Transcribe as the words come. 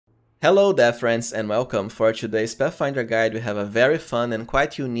Hello there friends and welcome. For today's Pathfinder guide we have a very fun and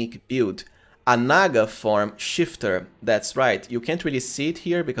quite unique build. A Naga form shifter. That's right, you can't really see it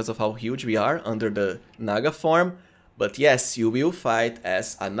here because of how huge we are under the Naga form. But yes, you will fight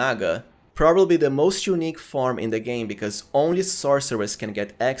as a Naga. Probably the most unique form in the game because only sorcerers can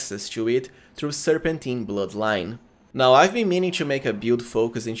get access to it through Serpentine Bloodline. Now I've been meaning to make a build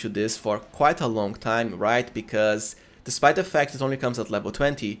focus into this for quite a long time, right? Because despite the fact it only comes at level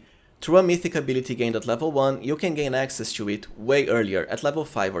 20, through a mythic ability gained at level 1, you can gain access to it way earlier, at level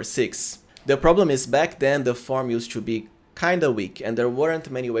 5 or 6. The problem is back then the form used to be kinda weak and there weren't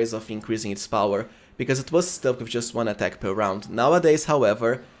many ways of increasing its power because it was stuck with just one attack per round. Nowadays,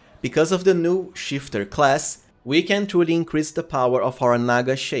 however, because of the new shifter class, we can truly increase the power of our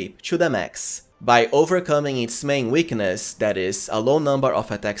Naga shape to the max by overcoming its main weakness, that is, a low number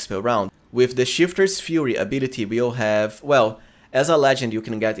of attacks per round. With the Shifter's Fury ability we'll have, well, as a legend you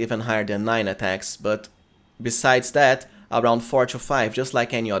can get even higher than 9 attacks, but besides that, around 4 to 5, just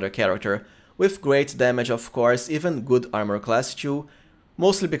like any other character, with great damage of course, even good armor class too,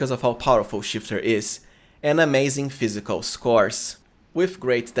 mostly because of how powerful Shifter is, and amazing physical scores, with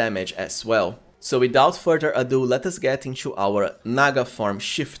great damage as well. So without further ado, let us get into our Naga form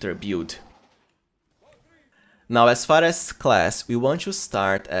Shifter build. Now as far as class, we want to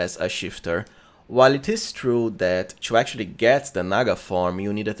start as a Shifter. While it is true that to actually get the Naga form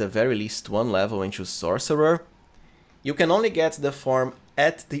you need at the very least one level into Sorcerer, you can only get the form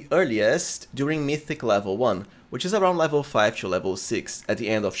at the earliest during Mythic level 1, which is around level 5 to level 6 at the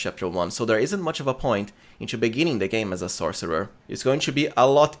end of chapter 1, so there isn't much of a point into beginning the game as a Sorcerer. It's going to be a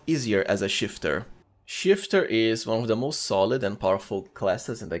lot easier as a Shifter. Shifter is one of the most solid and powerful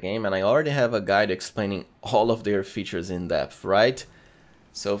classes in the game, and I already have a guide explaining all of their features in depth, right?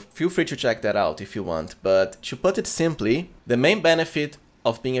 So feel free to check that out if you want, but to put it simply, the main benefit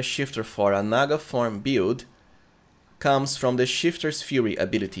of being a Shifter for a Naga form build comes from the Shifter's Fury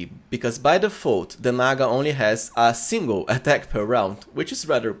ability, because by default the Naga only has a single attack per round, which is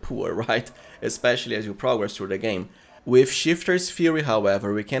rather poor, right? Especially as you progress through the game. With Shifter's Fury,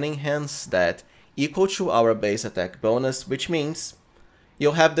 however, we can enhance that equal to our base attack bonus, which means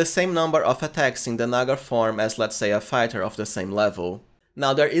you'll have the same number of attacks in the Naga form as, let's say, a fighter of the same level.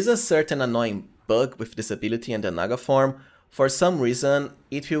 Now there is a certain annoying bug with this ability in the Naga form. For some reason,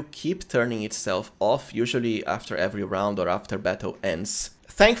 it will keep turning itself off, usually after every round or after battle ends.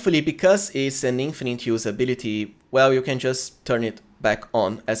 Thankfully, because it's an infinite use ability, well, you can just turn it back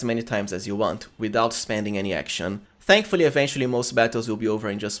on as many times as you want, without spending any action. Thankfully, eventually most battles will be over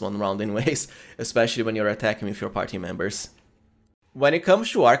in just one round anyways, especially when you're attacking with your party members. When it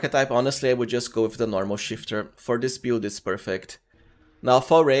comes to archetype, honestly I would just go with the normal Shifter. For this build it's perfect. Now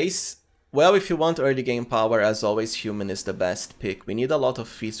for race, well, if you want early game power, as always human is the best pick. We need a lot of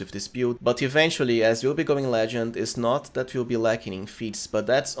feats with this build, but eventually, as we'll be going legend, it's not that we'll be lacking in feats, but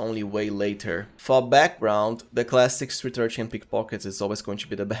that's only way later. For background, the classic Street Urchin Pickpockets is always going to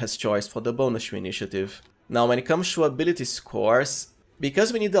be the best choice for the bonus to initiative. Now when it comes to ability scores,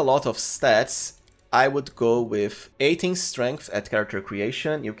 because we need a lot of stats, I would go with 18 strength at character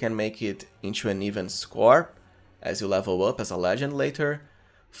creation. You can make it into an even score as you level up as a legend later.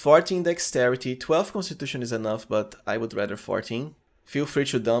 14 dexterity, 12 constitution is enough, but I would rather 14. Feel free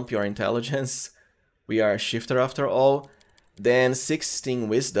to dump your intelligence, we are a Shifter after all. Then 16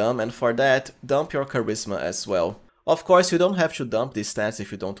 wisdom, and for that, dump your charisma as well. Of course, you don't have to dump these stats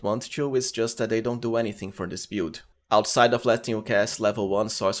if you don't want to, it's just that they don't do anything for this build. Outside of letting you cast level 1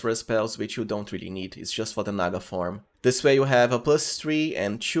 sorcerer spells, which you don't really need, it's just for the Naga form. This way you have a +3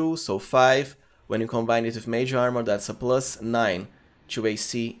 and 2, so 5. When you combine it with mage armor, that's a +9 to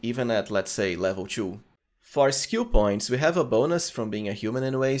AC, even at, let's say, level 2. For skill points, we have a bonus from being a human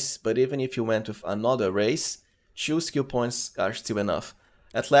anyways, but even if you went with another race, 2 skill points are still enough.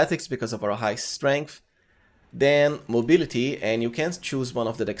 Athletics because of our high strength, then mobility, and you can't choose one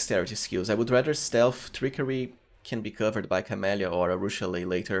of the dexterity skills. I would rather stealth, trickery can be covered by Camellia or a Rushalei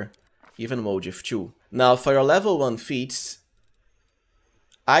later, even Moldif too. Now for your level 1 feats,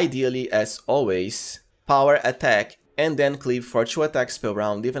 ideally as always, power attack and then cleave for 2 attacks per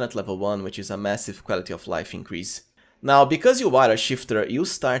round even at level 1, which is a massive quality of life increase. Now because you are a Shifter, you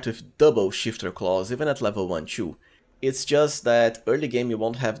start with double Shifter claws even at level 1 too. It's just that early game you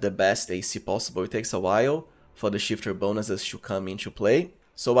won't have the best AC possible, it takes a while for the Shifter bonuses to come into play.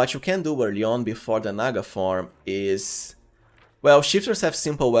 So what you can do early on before the Naga form is... well, Shifters have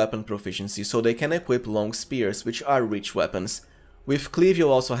simple weapon proficiency, so they can equip long spears, which are rich weapons. With cleave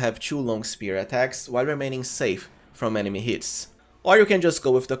you also have 2 long spear attacks while remaining safe from enemy hits. Or you can just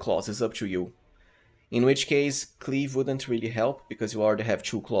go with the claws, it's up to you. in which case Cleave wouldn't really help because you already have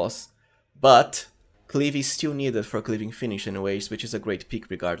 2 claws. But Cleave is still needed for cleaving finish anyways, which is a great pick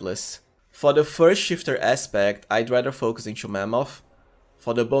regardless. For the first shifter aspect, I'd rather focus into Mammoth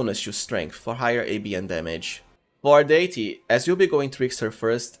for the bonus to strength for higher AB and damage. For Deity, as you'll be going Trickster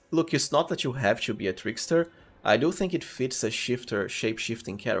first, look, it's not that you have to be a Trickster. I do think it fits a shifter,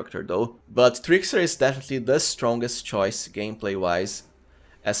 shape-shifting character though. But Trickster is definitely the strongest choice gameplay-wise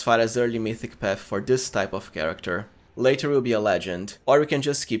as far as early Mythic path for this type of character. Later will be a Legend, or you can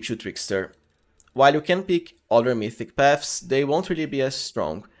just skip to Trickster. While you can pick other Mythic paths, they won't really be as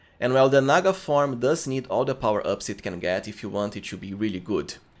strong. And while the Naga form does need all the power-ups it can get if you want it to be really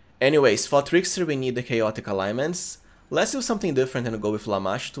good. Anyways, for Trickster we need the chaotic alignments. Let's do something different and go with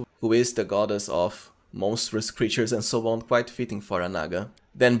Lamashtu, who is the goddess of monstrous creatures and so on, quite fitting for a Naga.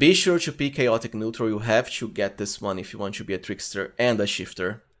 Then be sure to pick chaotic neutral, you have to get this one if you want to be a Trickster and a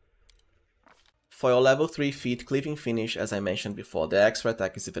shifter. For your level 3 feat cleaving finish, as I mentioned before, the extra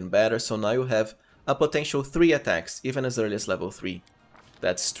attack is even better, so now you have a potential 3 attacks, even as early as level 3.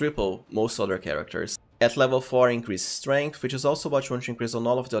 That's triple most other characters. At level 4 increase strength, which is also what you want to increase on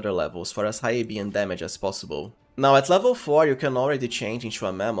all of the other levels for as high AB and damage as possible. Now at level 4 you can already change into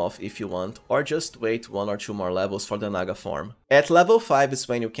a Mammoth if you want, or just wait 1 or 2 more levels for the Naga form. At level 5 is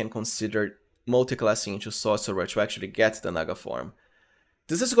when you can consider multiclassing into Sorcerer to actually get the Naga form.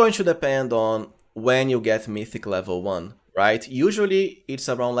 This is going to depend on when you get Mythic level 1, right? Usually it's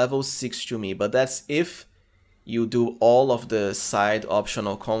around level 6 to me, but that's if you do all of the side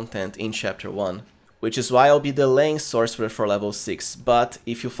optional content in chapter 1. Which is why I'll be delaying Sorcerer for level 6, but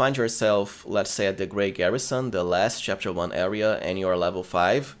if you find yourself, let's say at the Grey Garrison, the last chapter 1 area, and you're level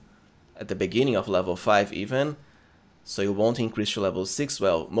 5, at the beginning of level 5 even, so you won't increase to level 6,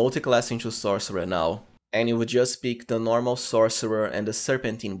 well, multiclass into Sorcerer now, and you would just pick the normal Sorcerer and the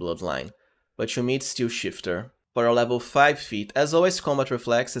Serpentine Bloodline, but you need still Shifter. For a level 5 feat, as always combat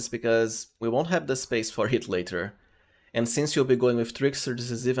reflexes because we won't have the space for it later. And since you'll be going with Trickster,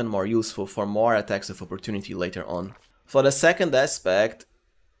 this is even more useful for more attacks of opportunity later on. For the second aspect,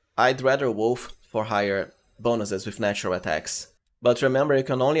 I'd rather Wolf for higher bonuses with natural attacks. But remember, you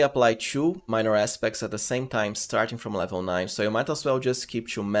can only apply 2 minor aspects at the same time starting from level 9, so you might as well just keep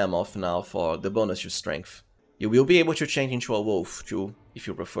to Mammoth now for the bonus to strength. You will be able to change into a Wolf too, if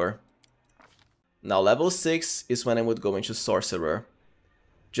you prefer. Now level 6 is when I would go into Sorcerer.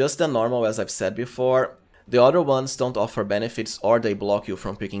 Just the normal as I've said before. The other ones don't offer benefits or they block you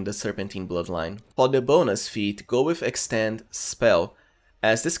from picking the Serpentine Bloodline. For the bonus feat, go with Extend Spell,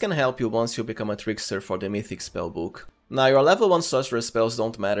 as this can help you once you become a Trickster for the Mythic spellbook. Now your level 1 Sorcerer spells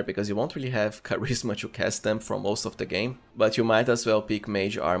don't matter because you won't really have Charisma to cast them for most of the game, but you might as well pick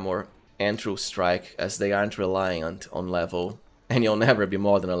Mage Armor and True Strike as they aren't reliant on level, and you'll never be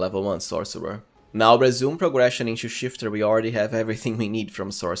more than a level 1 Sorcerer. Now resume progression into Shifter, we already have everything we need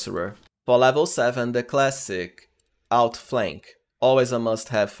from Sorcerer. For level 7, the classic Outflank, always a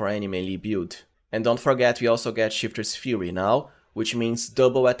must-have for any melee build. And don't forget we also get Shifter's Fury now, which means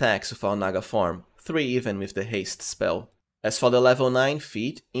double attacks with our Naga form, 3 even with the haste spell. As for the level 9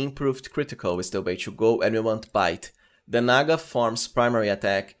 feat, improved critical is the way to go and we want Bite. The Naga form's primary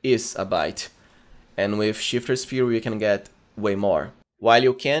attack is a Bite, and with Shifter's Fury you can get way more. While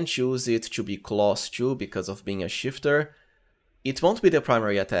you can choose it to be Claws too because of being a Shifter, it won't be the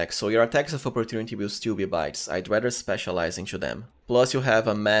primary attack, so your attacks of opportunity will still be bites. I'd rather specialize into them. Plus you have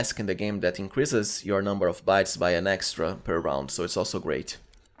a mask in the game that increases your number of bites by an extra per round, so it's also great.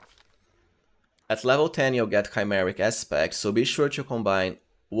 At level 10 you'll get Chimeric Aspect, so be sure to combine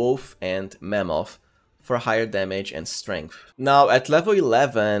Wolf and Mammoth for higher damage and strength. Now at level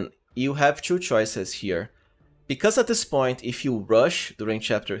 11 you have 2 choices here. Because at this point if you rush during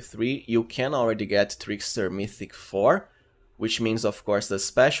chapter 3 you can already get Trickster Mythic 4, which means of course the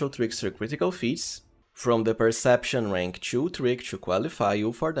special Trickster critical feats from the Perception rank 2 trick to qualify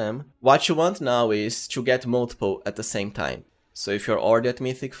you for them. What you want now is to get multiple at the same time. So if you're already at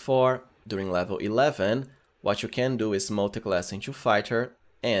Mythic 4 during level 11, what you can do is multiclass into Fighter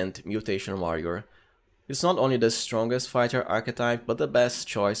and Mutation Warrior. It's not only the strongest fighter archetype, but the best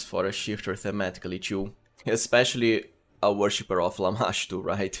choice for a shifter thematically too. Especially a worshipper of Lamashtu,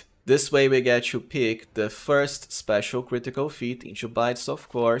 right? This way we get to pick the first special critical feat into bites of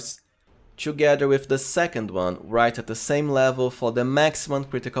course, together with the second one right at the same level for the maximum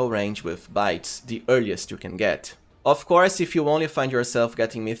critical range with bites, the earliest you can get. Of course, if you only find yourself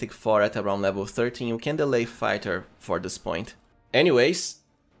getting Mythic 4 at around level 13, you can delay Fighter for this point. Anyways,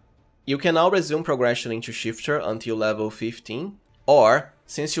 you can now resume progression into Shifter until level 15, or,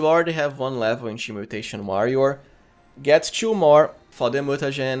 since you already have 1 level into Mutation Warrior, get 2 more for the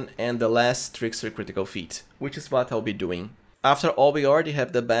mutagen, and the last Trickster critical feat, which is what I'll be doing. After all, we already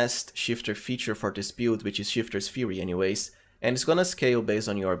have the best shifter feature for this build, which is Shifter's Fury anyways, and it's gonna scale based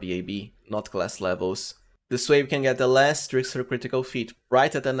on your BAB, not class levels. This way we can get the last Trickster critical feat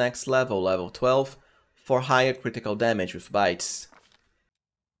right at the next level, level 12, for higher critical damage with bites.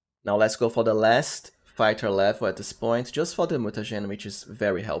 Now let's go for the last fighter level at this point, just for the mutagen, which is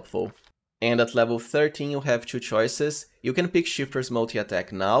very helpful. And at level 13 you have two choices. You can pick Shifter's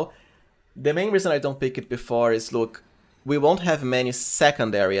multi-attack now. The main reason I don't pick it before is, look, we won't have many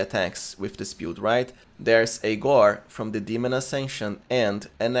secondary attacks with this build, right? There's a Gore from the Demon Ascension and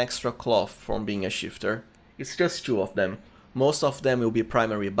an extra Cloth from being a Shifter. It's just two of them. Most of them will be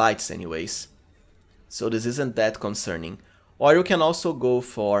primary bites anyways. So this isn't that concerning. Or you can also go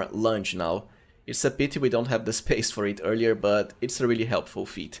for Lunge now. It's a pity we don't have the space for it earlier, but it's a really helpful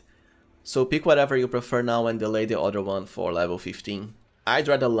feat. So pick whatever you prefer now and delay the other one for level 15. I'd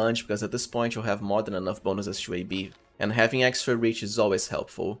rather Lunge because at this point you'll have more than enough bonuses to AB, and having extra reach is always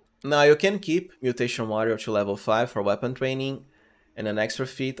helpful. Now you can keep Mutation Warrior to level 5 for weapon training, and an extra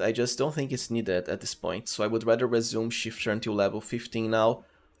feat I just don't think it's needed at this point, so I would rather resume Shifter until level 15 now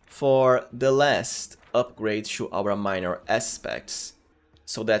for the last upgrade to our minor aspects,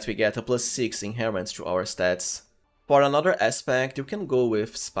 so that we get a +6 inherent to our stats. For another aspect, you can go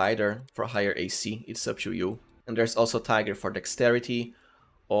with Spider for higher AC, it's up to you. And there's also Tiger for dexterity,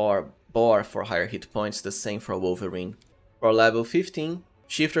 or Boar for higher hit points, the same for Wolverine. For level 15,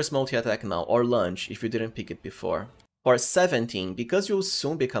 Shifter's multi-attack now, or Lunge if you didn't pick it before. For 17, because you'll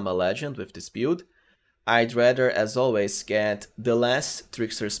soon become a legend with this build, I'd rather, as always, get the last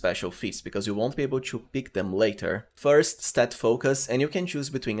Trickster special feats, because you won't be able to pick them later. First, Stat Focus, and you can choose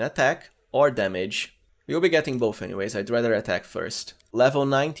between attack or damage. You'll be getting both anyways, I'd rather attack first. Level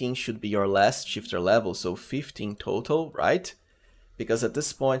 19 should be your last Shifter level, so 15 total, right? Because at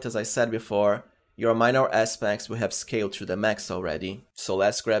this point, as I said before, your minor aspects will have scaled to the max already. So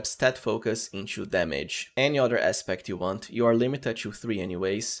let's grab Stat Focus into damage. Any other aspect you want, you are limited to 3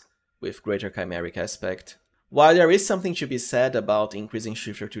 anyways, with Greater Chimeric aspect. While there is something to be said about increasing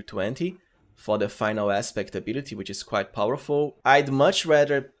Shifter to 20, for the final aspect ability, which is quite powerful, I'd much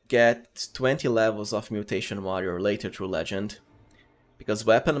rather get 20 levels of Mutation Warrior later through Legend, because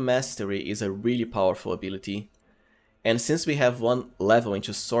Weapon Mastery is a really powerful ability, and since we have one level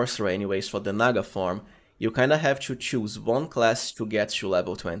into Sorcerer anyways for the Naga form, you kinda have to choose one class to get to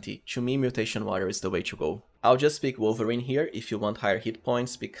level 20. To me, Mutation Warrior is the way to go. I'll just pick Wolverine here if you want higher hit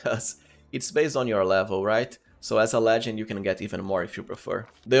points, because it's based on your level, right? So as a legend you can get even more if you prefer.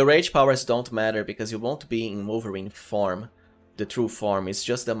 The rage powers don't matter because you won't be in Wolverine form. The true form is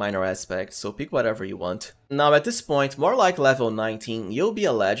just the minor aspect, so pick whatever you want. Now at this point, more like level 19, you'll be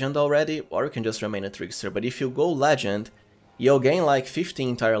a legend already, or you can just remain a trickster, but if you go legend, you'll gain like 50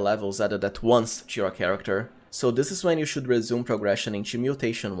 entire levels added at once to your character. So this is when you should resume progression into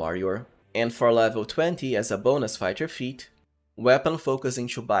Mutation Warrior. And for level 20, as a bonus fighter feat, Weapon Focus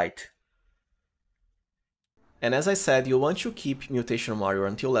into Bite. And as I said, you want to keep Mutation Warrior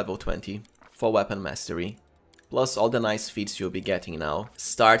until level 20 for Weapon Mastery, plus all the nice feats you'll be getting now,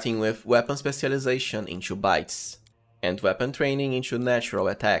 starting with Weapon Specialization into Bites, and Weapon Training into Natural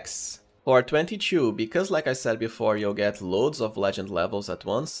Attacks. For 22, because like I said before, you'll get loads of Legend levels at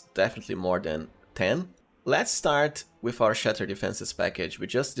once, definitely more than 10. Let's start with our Shatter Defenses package, we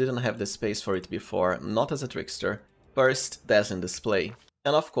just didn't have the space for it before, not as a trickster. First, Dazzling Display.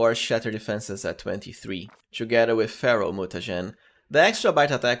 And of course, Shatter Defenses at 23, together with Feral Mutagen. The extra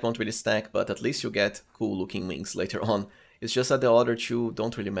bite attack won't really stack, but at least you get cool looking wings later on. It's just that the other two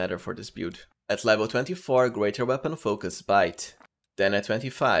don't really matter for this build. At level 24, Greater Weapon Focus Bite. Then at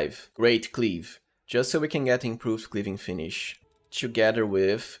 25, Great Cleave, just so we can get improved cleaving finish, together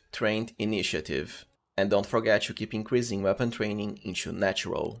with Trained Initiative. And don't forget to keep increasing weapon training into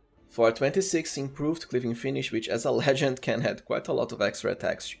Natural. For 26, Improved Cleaving Finish, which as a legend can add quite a lot of extra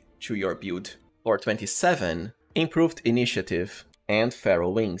attacks to your build. For 27, Improved Initiative and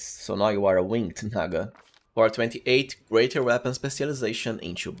Feral Wings, so now you are a winged Naga. For 28, Greater Weapon Specialization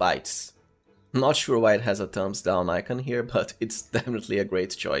into Bites. Not sure why it has a thumbs down icon here, but it's definitely a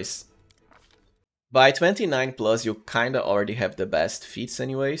great choice. By 29 plus, you kinda already have the best feats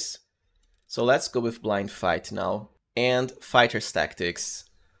anyways. So let's go with Blind Fight now. And Fighter's Tactics,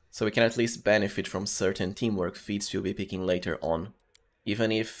 so we can at least benefit from certain teamwork feats you'll be picking later on,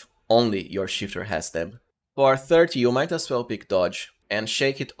 even if only your shifter has them. For 30, you might as well pick Dodge, and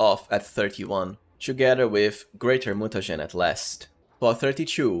Shake It Off at 31, together with Greater Mutagen at last. For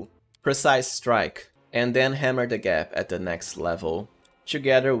 32, Precise Strike, and then Hammer the Gap at the next level,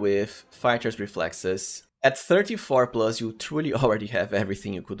 together with Fighter's Reflexes At 34 plus, you truly already have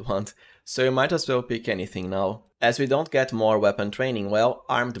everything you could want, so you might as well pick anything now. As we don't get more weapon training, well,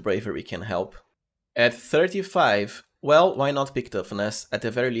 Armed Bravery can help. At 35, well, why not pick Toughness? At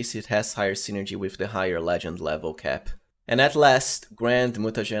the very least it has higher synergy with the higher Legend level cap. And at last, Grand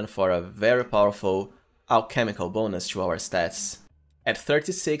Mutagen for a very powerful alchemical bonus to our stats. At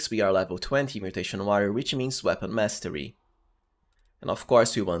 36 we are level 20 Mutation Warrior, which means Weapon Mastery. And of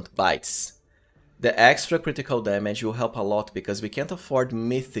course we want Bites. The extra critical damage will help a lot because we can't afford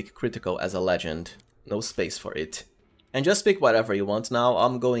Mythic critical as a legend. No space for it. And just pick whatever you want now.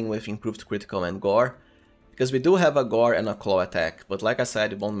 I'm going with improved critical and gore, because we do have a gore and a claw attack, but like I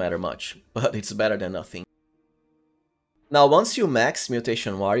said, it won't matter much, but it's better than nothing. Now once you max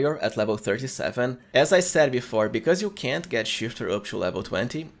Mutation Warrior at level 37, as I said before, because you can't get Shifter up to level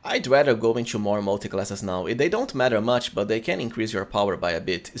 20, I'd rather go into more multi-classes now. They don't matter much, but they can increase your power by a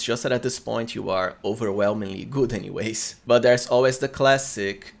bit. It's just that at this point you are overwhelmingly good anyways. But there's always the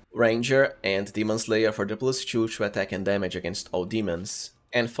classic Ranger and Demon Slayer for the +2 to attack and damage against all demons.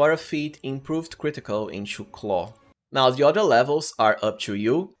 And for a feat, improved critical into Claw. Now the other levels are up to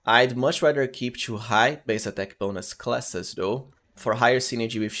you. I'd much rather keep 2 high base attack bonus classes though, for higher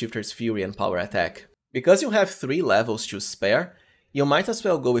synergy with Shifter's Fury and Power Attack. Because you have 3 levels to spare, you might as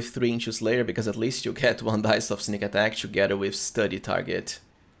well go with 3 into Slayer, because at least you get 1 dice of sneak attack together with Study Target.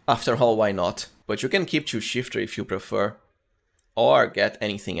 After all, why not? But you can keep 2 Shifter if you prefer, or get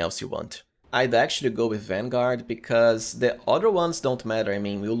anything else you want. I'd actually go with Vanguard, because the other ones don't matter. I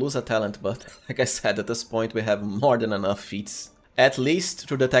mean, we'll lose a talent, but like I said, at this point we have more than enough feats. At least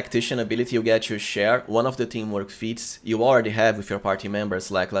through the Tactician ability you get to share one of the teamwork feats you already have with your party members,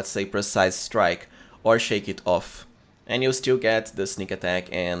 like let's say Precise Strike or Shake It Off. And you'll still get the Sneak Attack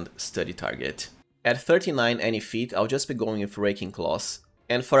and Study Target. At 39 any feat, I'll just be going with Raking Claws.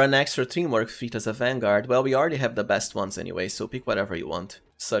 And for an extra teamwork feat as a Vanguard, well, we already have the best ones anyway, so pick whatever you want,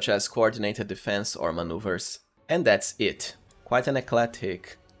 such as Coordinated Defense or Maneuvers. And that's it. Quite an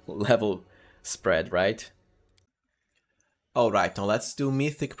eclectic level spread, right? Alright, now let's do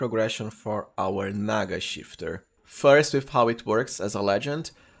Mythic progression for our Naga Shifter. First with how it works as a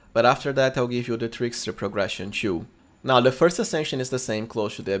legend, but after that I'll give you the Trickster progression too. Now the first ascension is the same,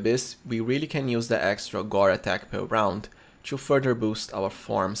 close to the Abyss. We really can use the extra gore attack per round to further boost our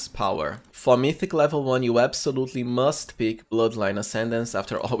form's power. For Mythic level 1 you absolutely must pick Bloodline Ascendance,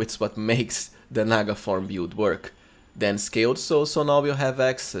 after all it's what makes the Naga form build work. Then Scaled Soul, so now you'll have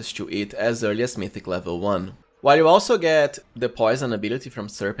access to it as early as Mythic level 1. While you also get the Poison ability from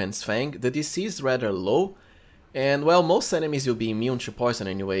Serpent's Fang, the DC is rather low, and well, most enemies will be immune to poison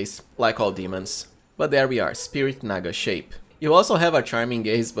anyways, like all demons. But there we are, Spirit Naga Shape. You also have a Charming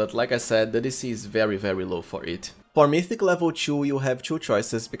Gaze, but like I said, the DC is very low for it. For Mythic level 2 you have 2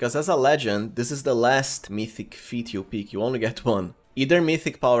 choices, because as a legend, this is the last Mythic feat you pick, you only get one. Either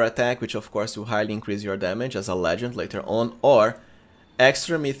Mythic Power Attack, which of course will highly increase your damage as a legend later on, or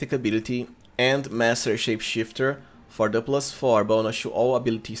Extra Mythic ability and Master Shapeshifter for the +4 bonus to all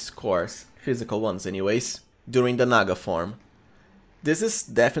ability scores, physical ones anyways, during the Naga form. This is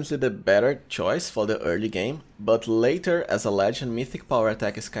definitely the better choice for the early game, but later as a legend Mythic Power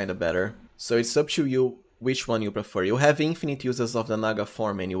Attack is kinda better, so it's up to you which one you prefer. You have infinite uses of the Naga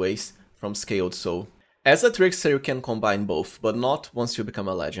form anyways, from Scaled Soul. As a Trickster you can combine both, but not once you become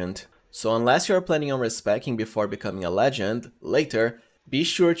a legend. So unless you are planning on respecking before becoming a legend, later, be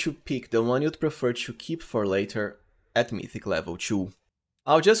sure to pick the one you'd prefer to keep for later at Mythic level 2.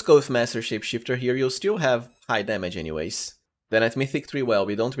 I'll just go with Master Shapeshifter here, you'll still have high damage anyways. Then at Mythic 3, well,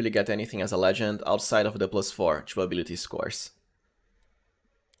 we don't really get anything as a legend outside of the +4 to ability scores.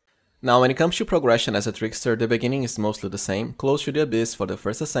 Now when it comes to progression as a Trickster, the beginning is mostly the same, close to the Abyss for the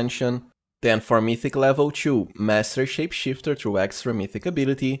first ascension. Then for Mythic level 2, Master Shapeshifter through extra Mythic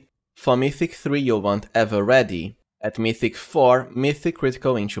ability. For Mythic 3 you'll want Ever Ready. At Mythic 4, Mythic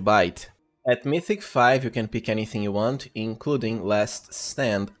critical into Bite. At Mythic 5 you can pick anything you want, including Last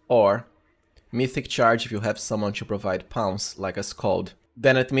Stand or Mythic Charge if you have someone to provide pounce, like a Scald.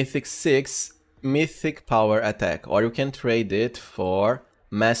 Then at Mythic 6, Mythic Power Attack, or you can trade it for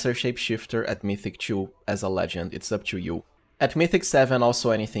Master Shapeshifter at Mythic 2 as a legend, it's up to you. At Mythic 7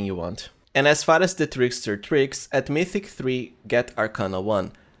 also anything you want. And as far as the Trickster tricks, at Mythic 3 get Arcana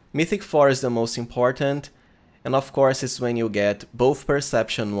 1. Mythic 4 is the most important, and of course it's when you get both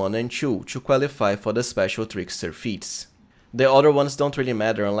Perception 1 and 2 to qualify for the special Trickster feats. The other ones don't really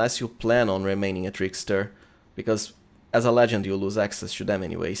matter unless you plan on remaining a Trickster, because as a legend you lose access to them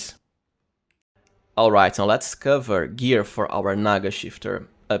anyways. Alright, now let's cover gear for our Naga Shifter.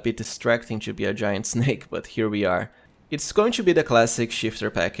 A bit distracting to be a giant snake, but here we are. It's going to be the classic Shifter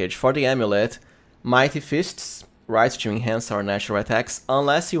package. For the amulet, Mighty Fists, right, to enhance our natural attacks,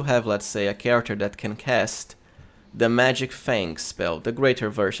 unless you have, let's say, a character that can cast the Magic Fang spell, the greater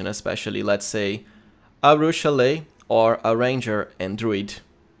version especially, let's say, a Rushalee or a Ranger and Druid.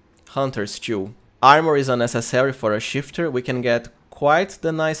 Hunters too. Armor is unnecessary for a shifter, we can get quite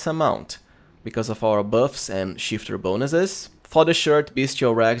the nice amount because of our buffs and shifter bonuses. For the shirt,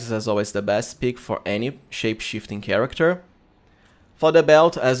 Bestial Rags is as always the best pick for any shape-shifting character. For the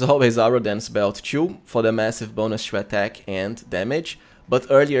belt, as always, Aurodance belt too, for the massive bonus to attack and damage, but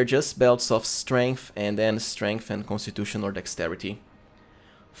earlier just belts of strength and then strength and constitution or dexterity.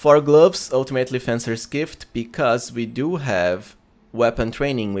 For gloves, ultimately Fencer's Gift, because we do have weapon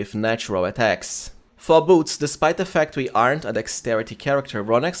training with natural attacks. For boots, despite the fact we aren't a dexterity character,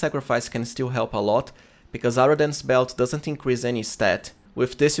 Ronak Sacrifice can still help a lot, because Aurodance belt doesn't increase any stat.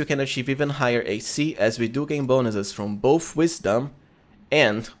 With this you can achieve even higher AC, as we do gain bonuses from both Wisdom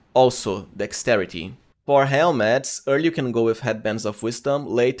and also Dexterity. For helmets, early you can go with Headbands of Wisdom,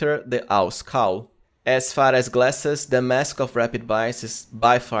 later the Owl's Cowl. As far as glasses, the Mask of Rapid Bites is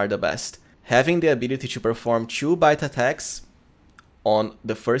by far the best. Having the ability to perform 2 bite attacks on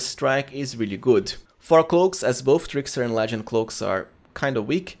the first strike is really good. For cloaks, as both Trickster and Legend cloaks are kinda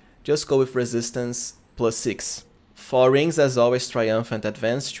weak, just go with Resistance +6. For rings, as always, Triumphant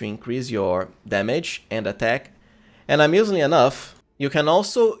Advance to increase your damage and attack. And amusingly enough, you can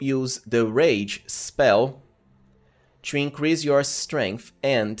also use the Rage spell to increase your strength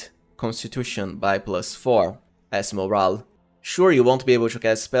and constitution by +4 as morale. Sure, you won't be able to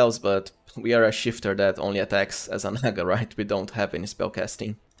cast spells, but we are a shifter that only attacks as a Naga, right? We don't have any spell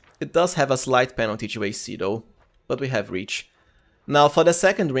casting. It does have a slight penalty to AC though, but we have reach. Now for the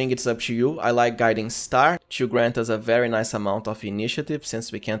second ring, it's up to you. I like Guiding Star to grant us a very nice amount of initiative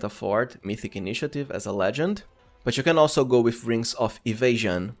since we can't afford Mythic initiative as a legend. But you can also go with Rings of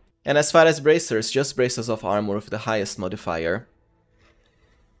Evasion. And as far as bracers, just bracers of armor with the highest modifier.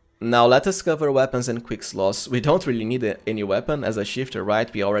 Now let us cover weapons and Quickslots. We don't really need any weapon as a shifter,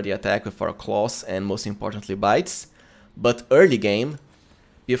 right? We already attack with our claws and most importantly bites. But early game,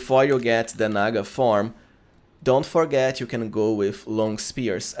 before you get the Naga form, don't forget you can go with Long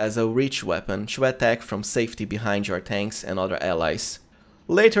Spears as a reach weapon to attack from safety behind your tanks and other allies.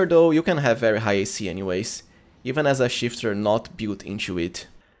 Later though, you can have very high AC anyways, even as a shifter not built into it.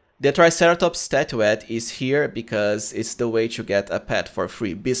 The Triceratops statuette is here because it's the way to get a pet for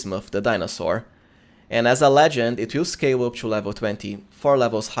free, Bismuth the dinosaur. And as a legend, it will scale up to level 20, 4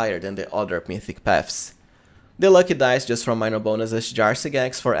 levels higher than the other Mythic Paths. The lucky dice just from minor bonuses,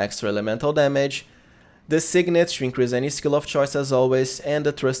 Jarsigax for extra elemental damage, the Signet to increase any skill of choice as always, and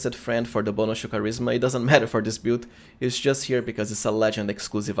the Trusted Friend for the bonus to Charisma. It doesn't matter for this build, it's just here because it's a legend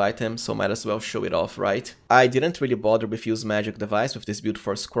exclusive item, so might as well show it off, right? I didn't really bother with Use Magic Device with this build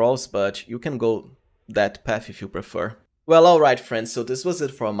for scrolls, but you can go that path if you prefer. Well, alright friends, so this was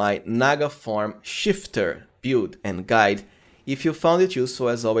it for my Naga form shifter build and guide. If you found it useful,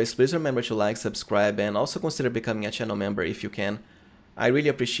 as always, please remember to like, subscribe, and also consider becoming a channel member if you can. I really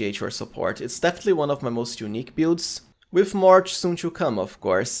appreciate your support. It's definitely one of my most unique builds, with more soon to come, of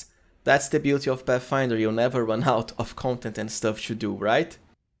course. That's the beauty of Pathfinder, you'll never run out of content and stuff to do, right?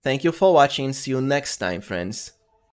 Thank you for watching, see you next time, friends.